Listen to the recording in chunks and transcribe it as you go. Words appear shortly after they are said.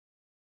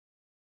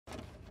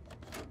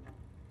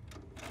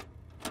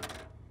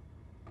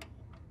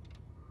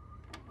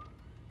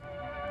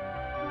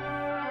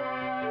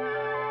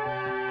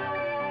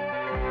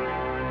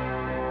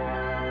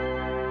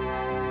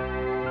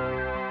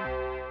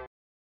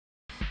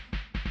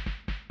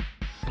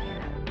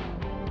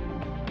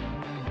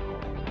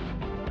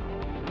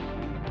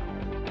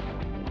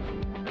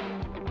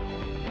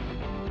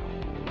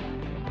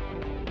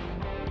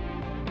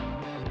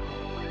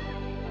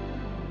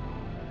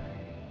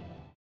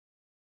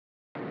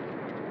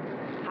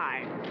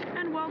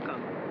and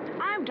welcome.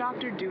 I'm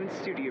Dr. Dune's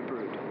Studio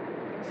Brood.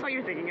 So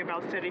you're thinking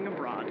about studying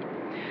abroad.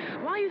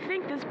 While you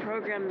think this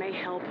program may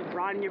help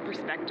broaden your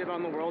perspective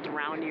on the world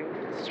around you,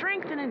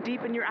 strengthen and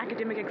deepen your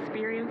academic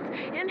experience,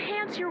 and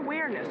enhance your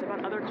awareness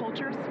about other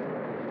cultures,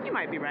 you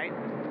might be right.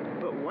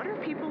 But what are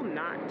people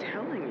not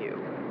telling you?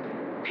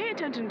 Pay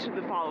attention to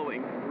the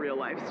following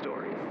real-life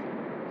stories.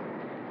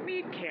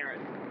 Meet Karen.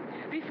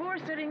 Before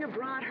studying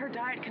abroad, her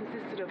diet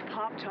consisted of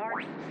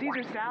Pop-Tarts,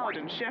 Caesar salad,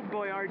 and Chef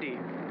Boyardee.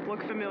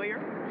 Look familiar?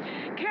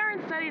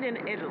 Karen studied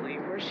in Italy,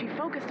 where she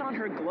focused on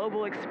her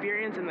global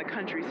experience in the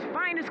country's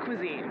finest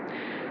cuisine.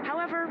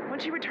 However, when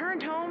she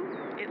returned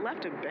home, it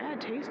left a bad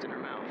taste in her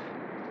mouth.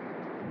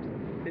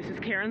 This is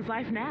Karen's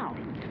life now,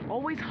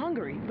 always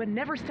hungry, but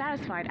never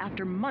satisfied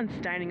after months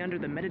dining under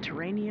the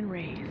Mediterranean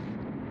rays.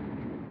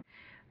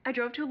 I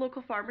drove to a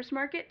local farmer's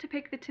market to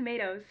pick the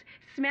tomatoes,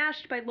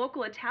 smashed by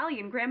local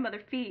Italian grandmother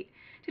feet,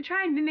 to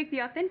try and mimic the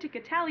authentic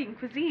Italian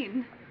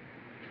cuisine.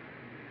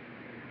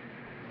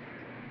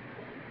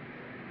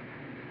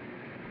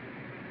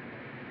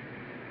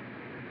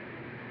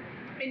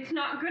 It's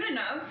not good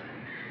enough.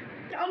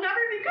 I'll never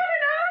be good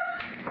enough!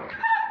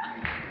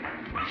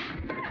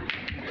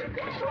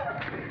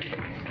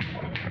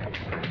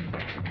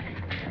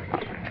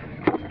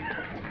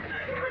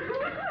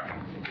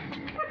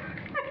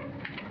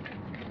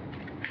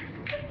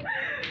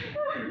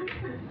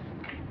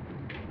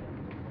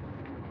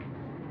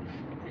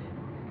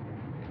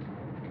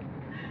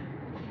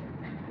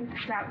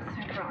 Stop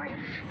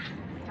crying.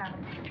 Stop.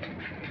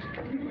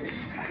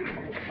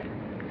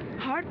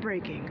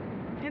 Heartbreaking.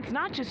 It's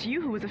not just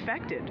you who was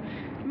affected.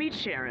 Meet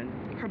Sharon.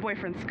 Her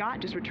boyfriend Scott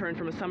just returned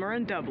from a summer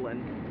in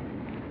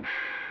Dublin.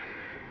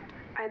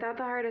 I thought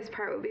the hardest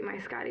part would be my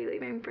Scotty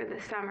leaving for the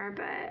summer,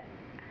 but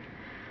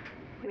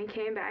when he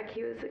came back,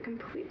 he was a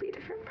completely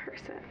different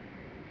person.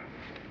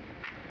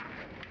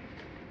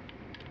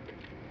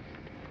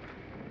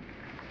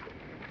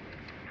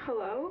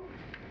 Hello?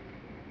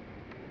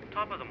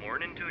 Top of the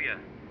morning to you.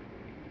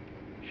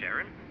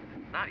 Sharon?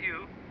 Not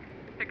you.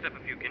 Picked up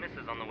a few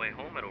Guinnesses on the way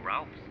home at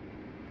O'Ralph's.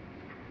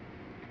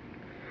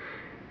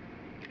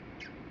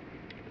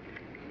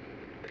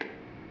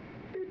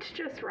 It's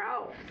just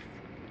Ralph's.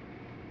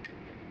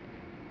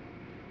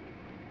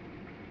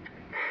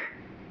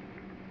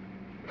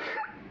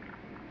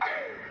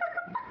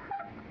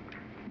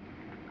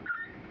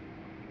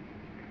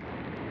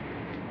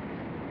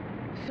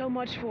 So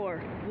much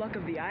for luck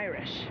of the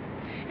Irish.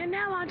 And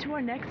now on to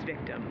our next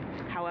victim.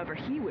 However,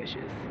 he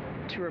wishes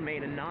to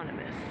remain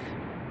anonymous.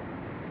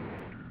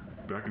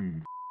 Back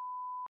in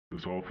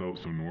this all felt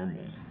so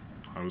normal.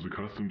 I was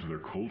accustomed to their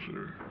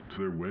culture, to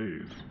their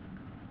ways.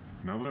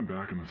 Now that I'm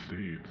back in the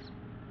States,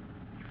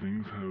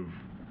 things have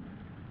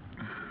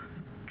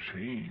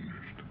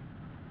changed.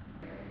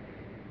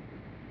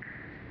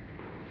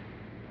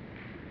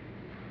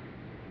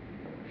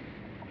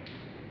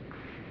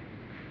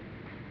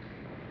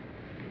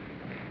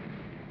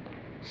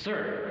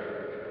 Sir,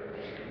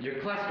 your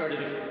class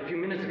started a few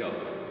minutes ago.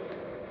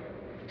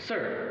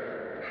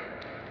 Sir.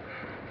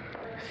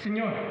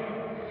 Senor.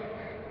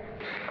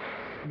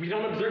 We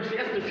don't observe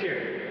siestas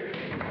here.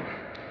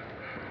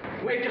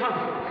 Wake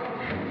up!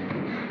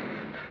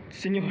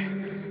 Senor.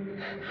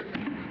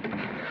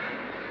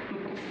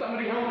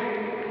 Somebody help me.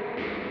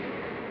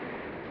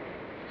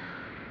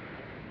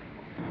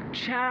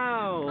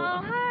 Ciao!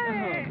 Oh,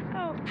 hi!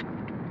 Oh.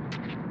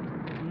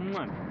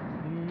 Mwah.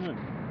 Mwah.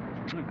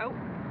 Oh.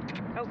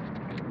 Oh.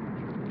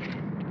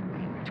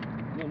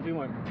 No, a few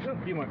more.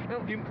 A few more.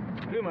 A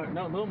few more.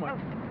 No, a little more. A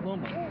little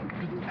more.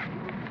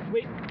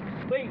 Wait.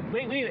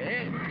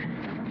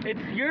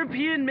 It's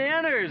European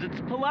manners. It's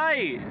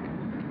polite.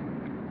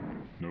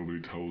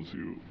 Nobody tells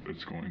you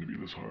it's going to be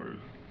this hard.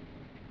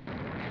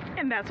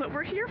 And that's what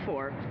we're here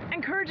for,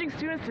 encouraging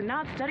students to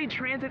not study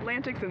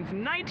transatlantic since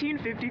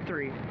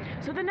 1953.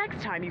 So the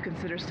next time you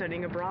consider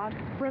studying abroad,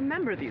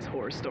 remember these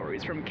horror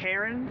stories from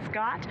Karen,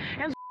 Scott,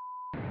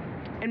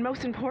 and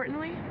most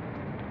importantly,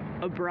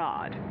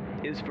 abroad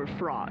is for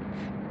frauds.